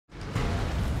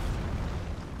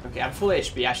Okay, I'm full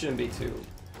HP. I shouldn't be too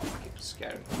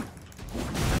scared.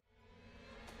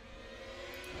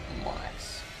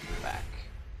 Max back.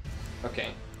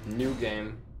 Okay, new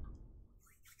game.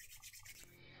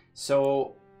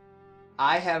 So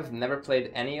I have never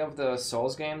played any of the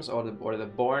Souls games or the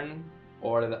Born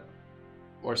or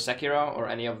Sekiro or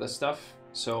any of the stuff.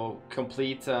 So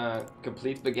complete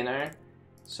beginner.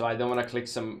 So I don't want to pick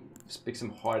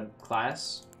some hard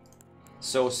class.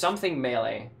 So something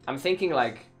melee. I'm thinking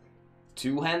like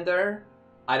two-hander.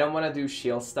 I don't want to do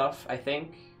shield stuff. I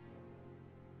think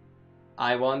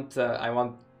I want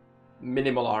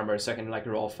minimal armor so I can like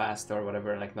roll fast or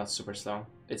whatever, like not super slow.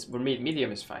 It's for me,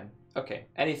 medium is fine. Okay,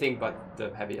 anything but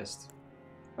the heaviest.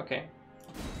 Okay,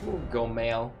 we'll go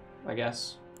male, I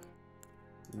guess.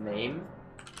 Name,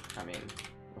 I mean,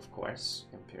 of course,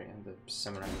 Empyrean, the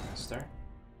Samurai Master.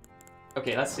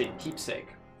 Okay, let's see, keepsake.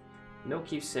 No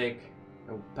keepsake.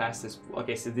 Oh, past this.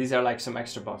 Okay, so these are like some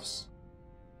extra buffs.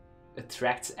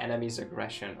 Attracts enemies'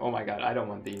 aggression. Oh my god, I don't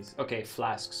want these. Okay,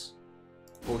 flasks,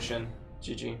 potion,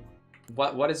 GG.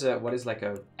 What is like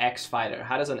a X fighter?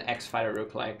 How does an X fighter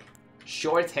look like?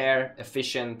 Short hair,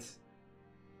 efficient.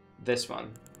 This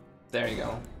one. There you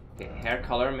go. Okay, hair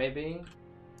color maybe.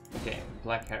 Okay,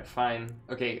 black hair, fine.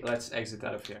 Okay, let's exit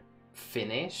out of here.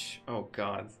 Finish? Oh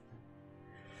god.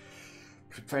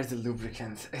 Prepare the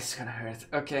lubricant. It's gonna hurt.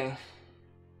 Okay.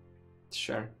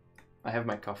 Sure. I have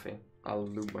my coffee. I'll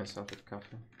lube myself with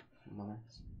coffee.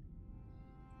 Nice.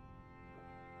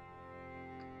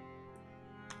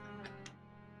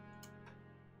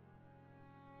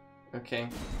 Okay.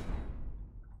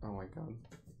 Oh my god.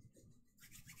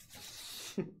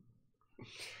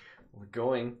 We're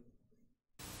going.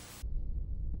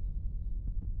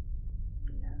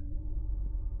 Yeah.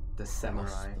 The samurai.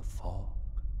 Across the fog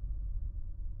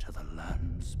to the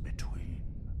lands between.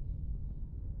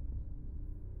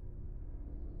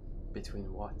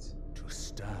 Between what? To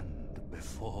stand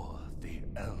before the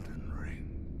Elden Ring.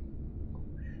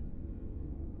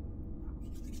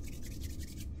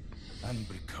 And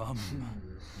become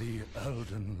the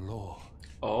Elden Lord.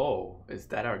 Oh, is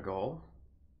that our goal?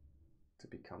 To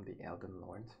become the Elden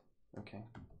Lord? Okay.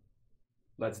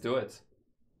 Let's do it.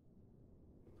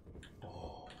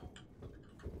 Oh.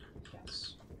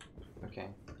 Yes. Okay.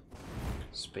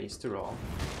 Space to roll.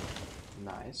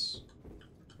 Nice.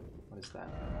 What is that?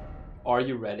 Are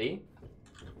you ready?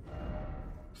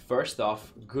 First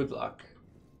off, good luck.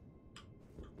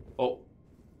 Oh.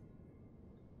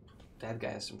 That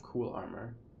guy has some cool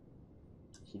armor.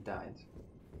 He died.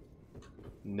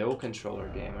 No controller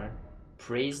gamer.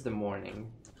 Praise the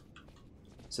morning.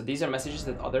 So these are messages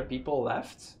that other people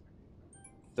left.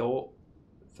 Though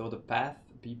the path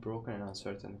be broken and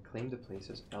uncertain, claim the place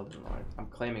as Elden Lord. I'm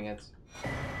claiming it.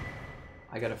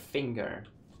 I got a finger.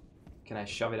 Can I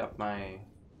shove it up my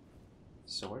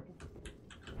sword?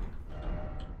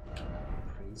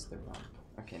 Praise the rump.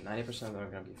 Okay, 90% of them are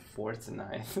gonna be 4 to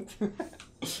 9.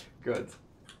 Good.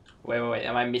 Wait.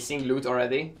 Am I missing loot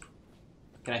already?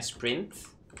 Can I sprint?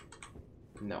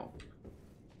 No.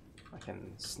 I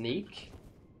can sneak.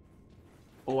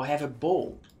 Oh, I have a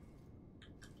bow.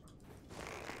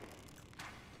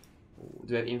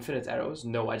 Do I have infinite arrows?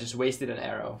 No, I just wasted an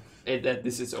arrow.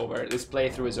 This is over. This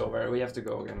playthrough is over. We have to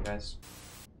go again, guys.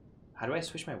 How do I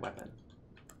switch my weapon?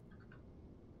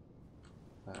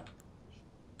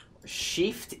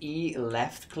 Shift E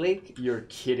left click? You're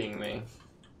kidding me.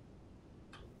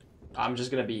 I'm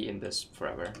just gonna be in this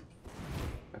forever.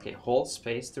 Okay, hold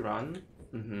space to run.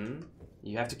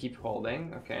 You have to keep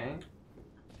holding, okay.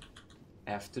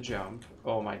 F to jump.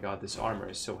 Oh my god, this armor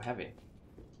is so heavy.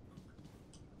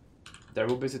 There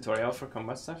will be a tutorial for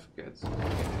combat stuff? Good.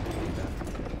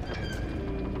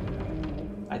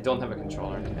 I don't have a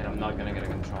controller, and I'm not gonna get a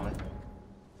controller.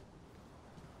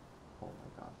 Oh my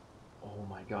god. Oh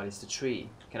my god, it's the tree.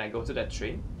 Can I go to that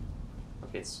tree?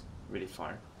 Okay, it's really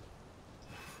far.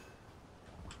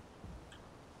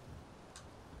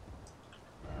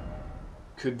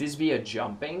 Could this be a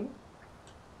jumping?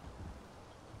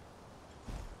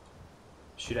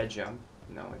 Should I jump?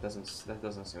 No, it doesn't. That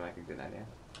doesn't seem like a good idea.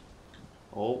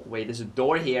 Oh, wait, there's a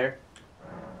door here.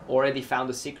 Already found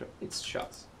a secret. It's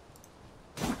shut.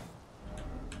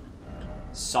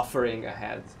 Suffering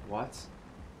ahead. What?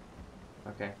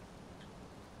 Okay.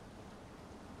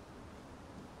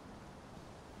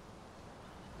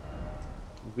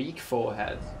 Weak foe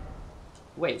ahead.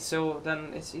 Wait, so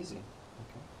then it's easy.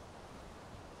 Okay.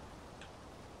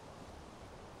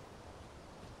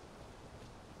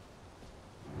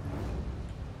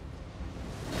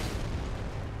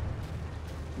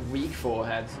 Weak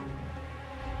forehead.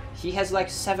 He has like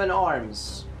 7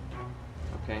 arms.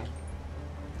 Okay.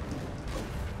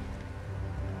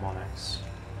 monarchs.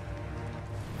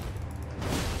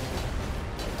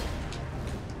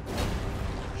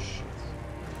 Shit.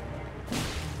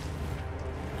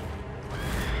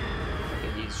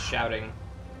 Okay, he's shouting.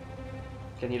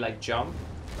 Can he like jump?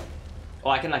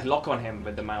 Oh, I can like lock on him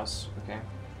with the mouse. Okay.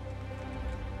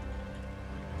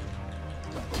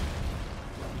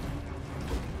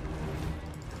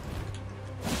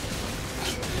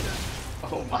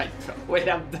 Oh my god. Wait,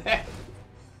 I'm dead.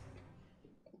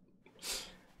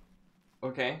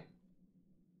 Okay.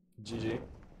 GG.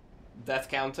 Death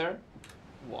counter.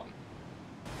 1.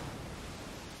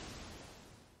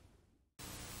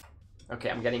 Okay,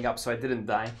 I'm getting up, so I didn't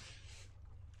die.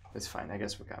 It's fine, I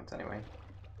guess we count anyway.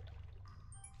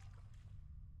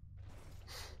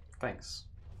 Thanks.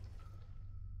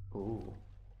 Ooh.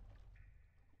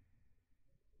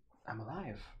 I'm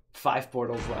alive. 5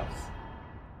 portals left.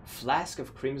 Flask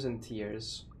of Crimson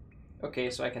Tears. Okay,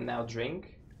 so I can now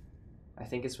drink. I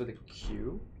think it's with a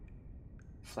Q.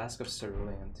 Flask of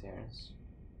Cerulean Tears.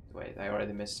 Wait, I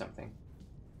already missed something.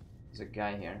 There's a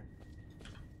guy here.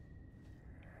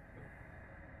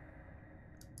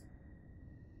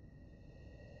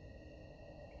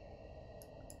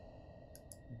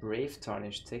 Brave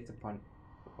Tarnish, take the point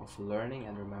of learning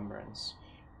and remembrance.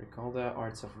 Recall the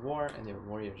arts of war and your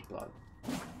warrior's blood.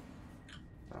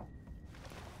 Oh.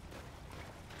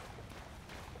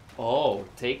 Oh,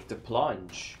 take the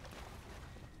plunge.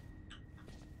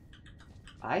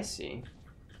 I see.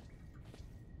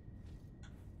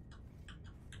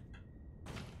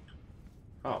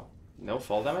 Oh, no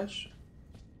fall damage?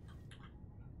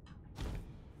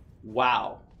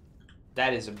 Wow.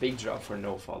 That is a big drop for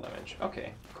no fall damage.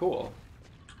 Okay, cool.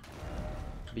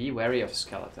 Be wary of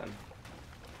skeleton.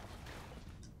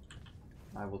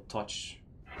 I will touch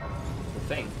the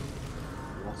thing.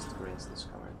 Lost grace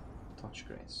discovered. Touch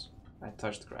grace. I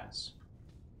touched grass.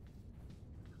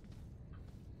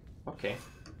 Okay.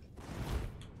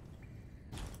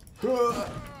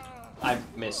 I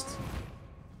missed.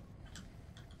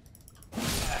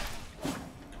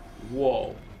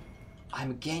 Whoa.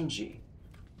 I'm Genji.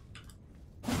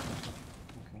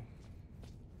 Okay.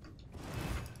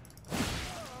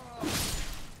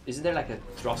 Isn't there like a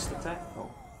thrust attack?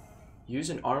 Oh. Use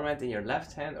an armament in your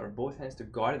left hand or both hands to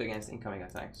guard against incoming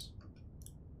attacks.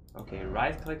 Okay,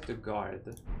 right click to guard.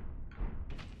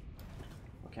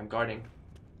 Okay, I'm guarding.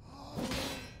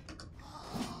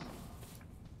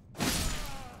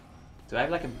 Do I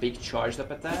have like a big charged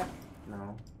up attack?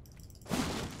 No.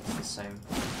 It's the same.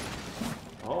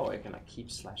 Oh, I can like keep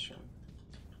slashing.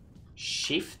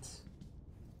 Shift?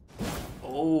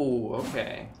 Oh,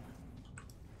 okay.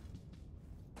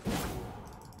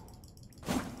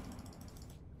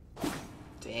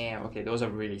 Damn, okay, those are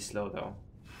really slow though.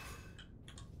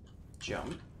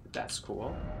 Jump, that's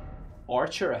cool.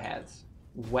 Archer ahead.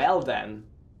 Well then.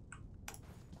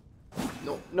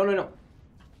 No, no, no, no.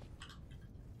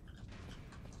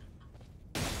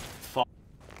 Fuck.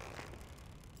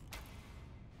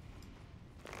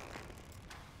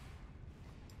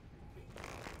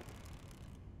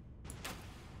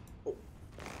 Oh.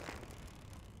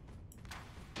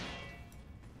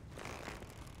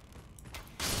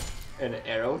 An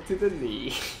arrow to the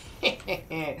knee.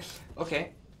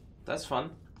 Okay, that's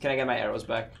fun. Can I get my arrows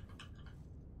back?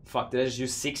 Fuck, did I just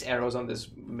use 6 arrows on this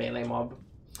melee mob?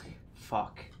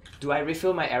 Fuck. Do I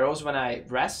refill my arrows when I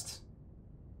rest?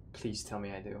 Please tell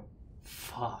me I do.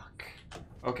 Fuck.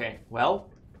 Okay, well,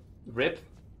 rip.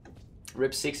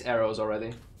 Rip 6 arrows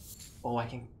already. Oh, I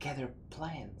can gather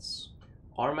plants.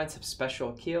 Armaments have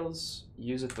special kills.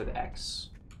 Use it with X.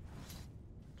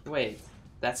 Wait,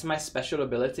 that's my special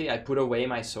ability? I put away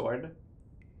my sword?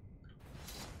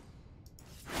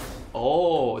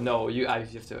 Oh, no, you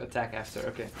have to attack after,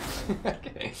 okay.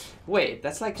 Okay. Wait,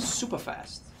 that's like super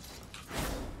fast.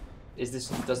 Does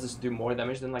this do more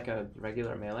damage than like a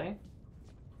regular melee?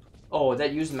 Oh,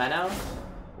 that used mana?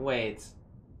 Wait.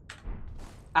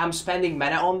 I'm spending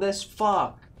mana on this?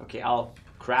 Fuck. Okay, I'll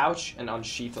crouch and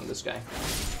unsheath on this guy.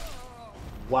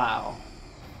 Wow.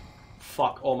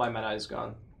 Fuck, all my mana is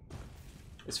gone.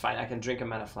 It's fine, I can drink a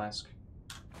mana flask.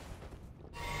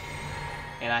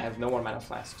 And I have no more mana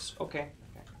flasks. Okay.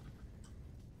 Okay.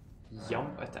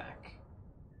 Jump attack.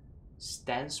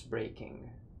 Stance breaking.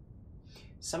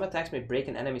 Some attacks may break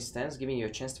an enemy's stance, giving you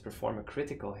a chance to perform a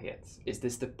critical hit. Is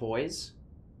this the poise?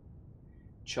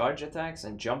 Charge attacks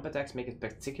and jump attacks make it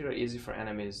particularly easy for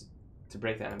enemies to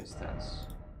break the enemy's stance.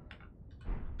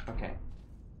 Okay.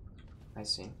 I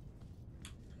see.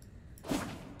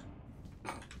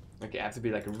 Okay, I have to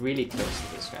be like really close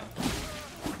to this guy.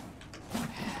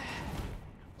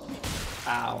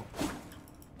 Ow.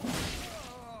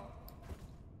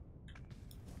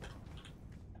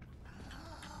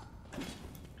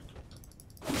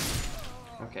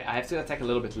 Okay, I have to attack a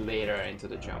little bit later into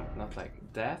the jump, not like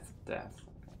death, death.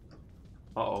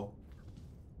 Uh-oh.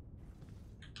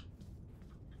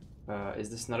 Is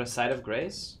this not a site of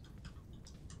grace?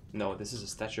 No, this is a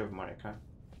statue of Marika.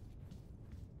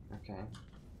 Okay.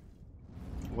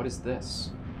 What is this?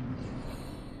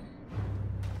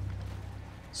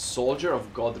 Soldier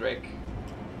of Godric.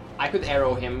 I could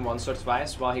arrow him once or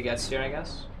twice while he gets here, I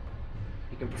guess.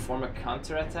 You can perform a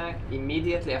counter-attack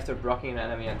immediately after blocking an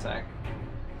enemy attack.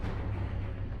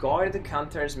 Guard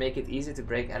counters make it easy to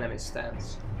break enemy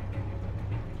stance.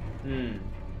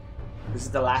 This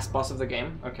is the last boss of the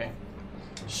game? Okay.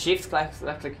 Shift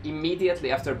left click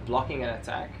immediately after blocking an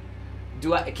attack.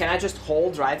 Can I just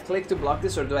hold right click to block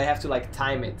this, or do I have to like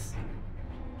time it?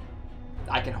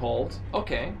 I can hold.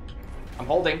 Okay. I'm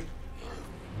holding.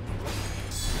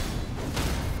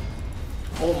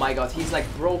 Oh my god, he's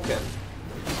like broken.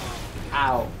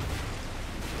 Ow.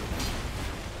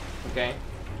 Okay.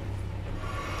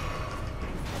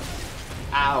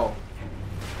 Ow.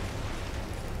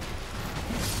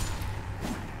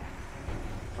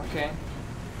 Okay.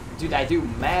 Dude, I do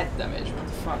mad damage. What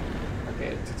the fuck?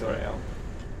 Okay, tutorial.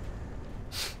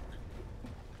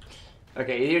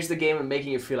 Okay, here's the game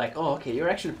making you feel like, oh, okay, you're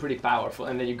actually pretty powerful.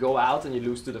 And then you go out and you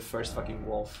lose to the first fucking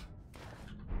wolf.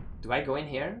 Do I go in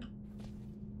here?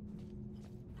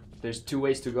 There's 2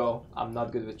 ways to go. I'm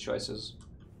not good with choices.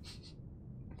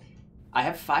 I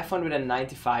have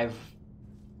 595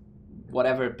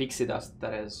 whatever pixie dust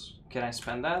that is. Can I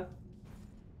spend that?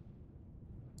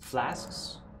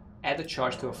 Flasks? Add a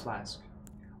charge to a flask.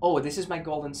 Oh, this is my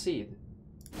golden seed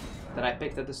that I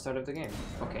picked at the start of the game.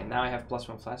 Okay, now I have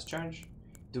 +1 flask charge.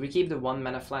 Do we keep the 1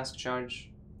 mana flask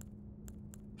charge?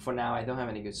 For now, I don't have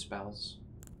any good spells.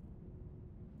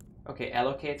 Okay,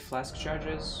 allocate flask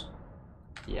charges.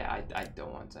 Yeah, I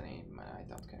don't want any mana, I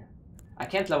don't care. I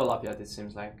can't level up yet, it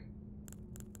seems like.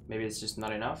 Maybe it's just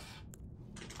not enough.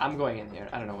 I'm going in here.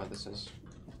 I don't know what this is.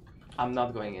 I'm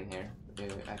not going in here.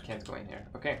 I can't go in here.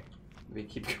 Okay. We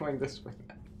keep going this way.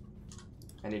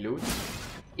 Any loot?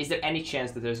 Is there any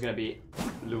chance that there's gonna be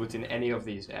loot in any of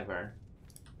these ever?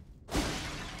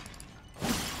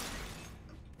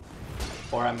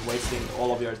 Or I'm wasting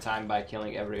all of your time by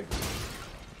killing every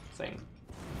thing.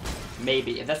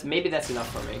 Maybe. Maybe that's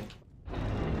enough for me.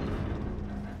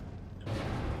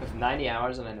 I have 90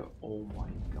 hours and I know. Oh my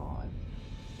god.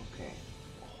 Okay.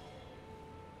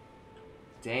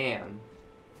 Damn.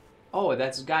 Oh,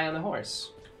 that's a guy on the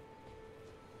horse.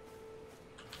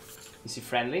 Is he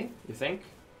friendly, you think?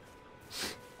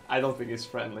 I don't think he's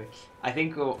friendly. I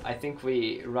think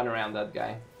we run around that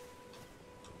guy.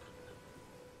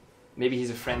 Maybe he's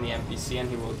a friendly NPC and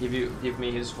he will give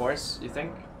me his horse, you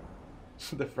think?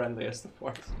 The friendliest of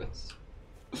horses.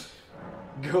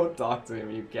 Go talk to him,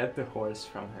 you get the horse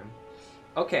from him.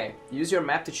 Okay, use your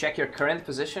map to check your current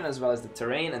position as well as the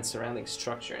terrain and surrounding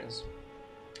structures.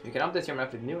 You can update your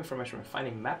map with new information by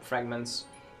finding map fragments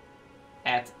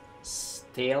at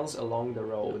tails along the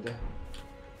road.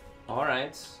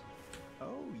 Alright.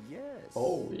 Oh yes.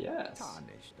 Oh yes.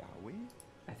 Tarnished, are we?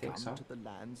 I think so. Come to the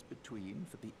lands between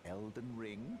for the Elden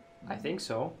Ring? I think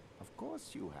so. Of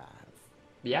course you have.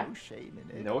 Yeah. No shame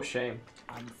in it. No shame.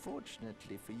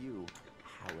 Unfortunately for you,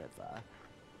 however,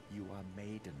 you are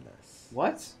maidenless.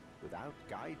 What? Without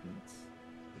guidance,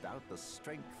 without the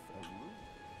strength of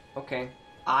root. Okay.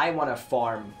 I wanna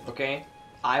farm, okay?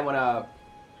 I wanna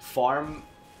farm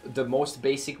the most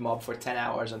basic mob for 10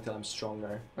 hours until I'm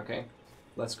stronger, okay?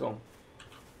 Let's go.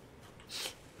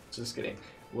 Just kidding.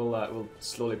 We'll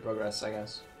slowly progress, I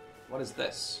guess. What is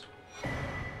this?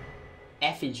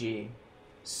 Effigy.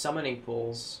 Summoning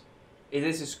pools.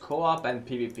 This is co-op and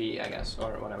PvP, I guess,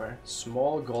 or whatever.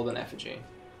 Small golden effigy.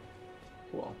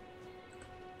 Cool.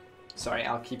 Sorry,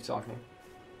 I'll keep talking.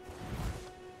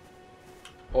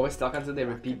 Always talk until they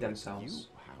repeat themselves.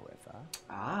 You,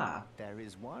 however, there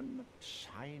is one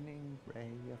shining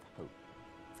ray of hope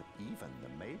for even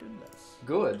the maidenless.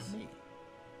 Good. Me.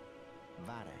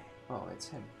 Vare. Oh, it's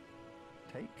him.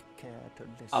 Take care to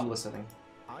listen. I'm listening.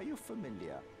 Are you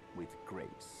familiar with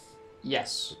grace?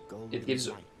 Yes. It gives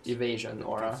evasion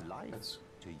aura. That's...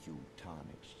 to you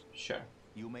tarnished. Sure.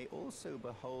 You may also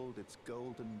behold its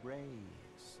golden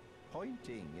rays,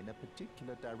 pointing in a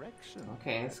particular direction.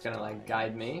 Okay, it's gonna like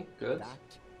guide me. Good.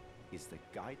 That is the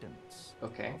guidance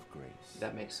okay. of grace.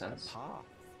 That makes sense. A path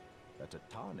that a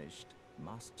tarnished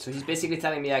must. So he's basically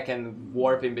telling me I can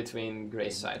warp in between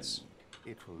grace sites.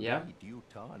 It will lead you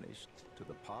tarnished to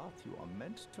the path you are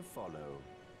meant to follow.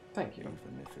 Thank you.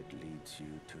 Even if it leads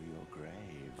you to your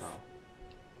grave. Oh.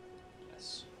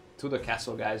 Yes. To the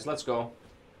castle, guys. Let's go.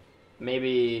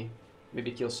 Maybe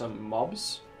kill some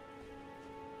mobs.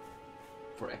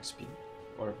 for XP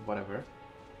or whatever.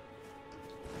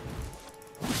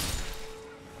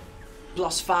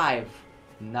 +5.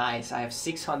 Nice. I have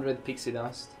 600 pixie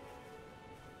dust.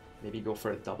 Maybe go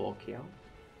for a double kill.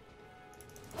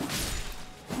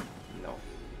 No.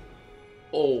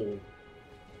 Oh.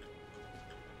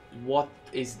 What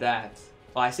is that?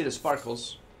 Oh, I see the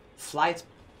sparkles. Flight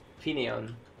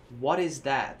Pinion. What is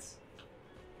that?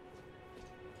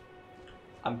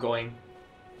 I'm going.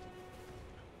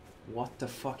 What the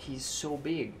fuck? He's so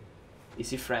big. Is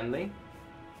he friendly?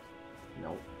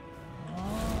 No.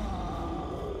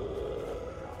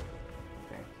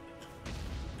 Okay.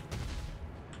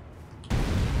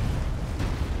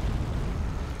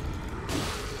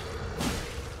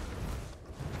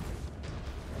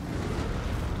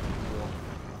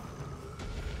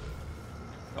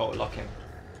 Oh, lock him.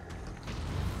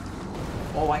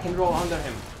 Oh, I can roll under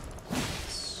him.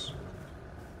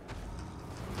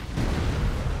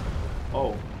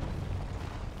 Oh.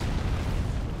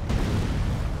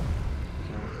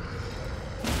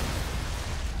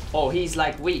 Oh, he's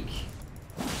like weak.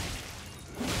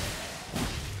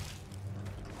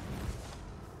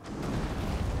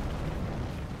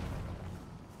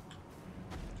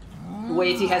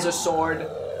 Wait, he has a sword.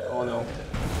 Oh no.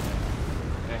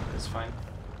 Okay, that's fine.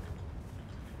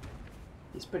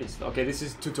 He's pretty slow. Okay, this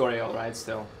is tutorial, right?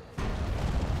 Still.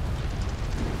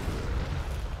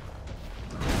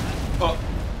 Oh,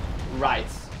 right.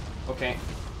 Okay.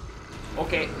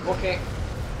 Okay, okay.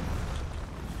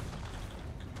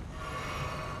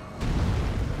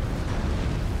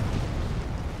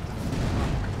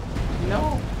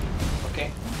 No.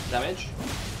 Okay, damage.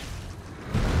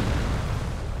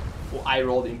 Oh, I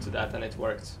rolled into that and it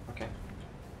worked. Okay.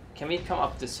 Can we come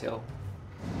up this hill?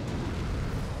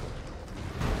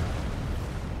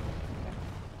 Okay.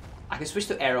 I can switch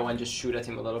to arrow and just shoot at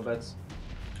him a little bit.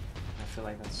 I feel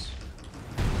like that's...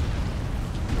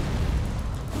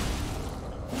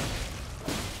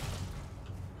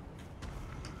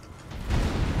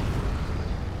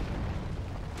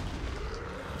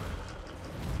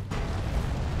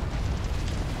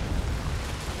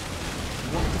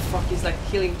 He's like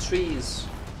killing trees.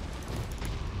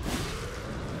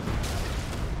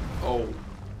 Oh,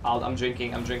 I'm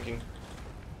drinking, I'm drinking.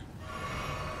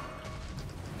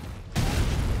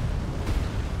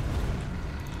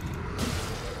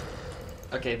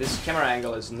 Okay, this camera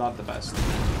angle is not the best.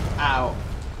 Ow.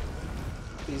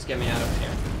 Please get me out of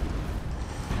here.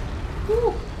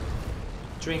 Woo.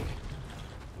 Drink.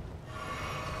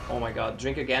 Oh my god,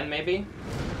 drink again maybe?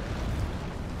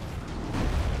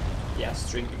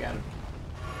 Yes, drink again.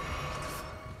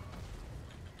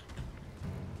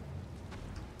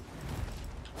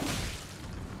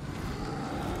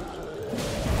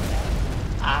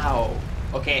 Ow.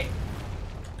 Okay.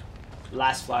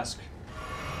 Last flask.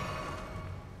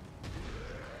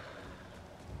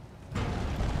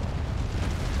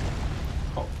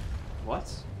 Oh,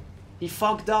 what? He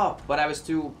fucked up, but I was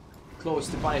too close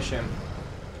to punish him.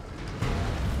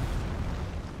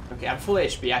 Okay, I'm full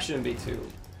HP. I shouldn't be too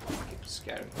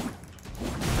scared.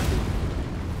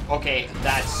 Okay,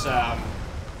 that's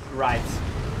right.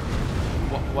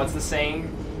 What's the saying?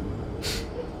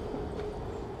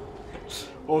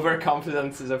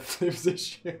 Overconfidence is a flips the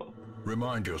shield.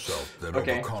 Remind yourself that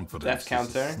okay, overconfidence death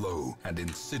counter. is a slow and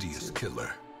insidious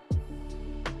killer.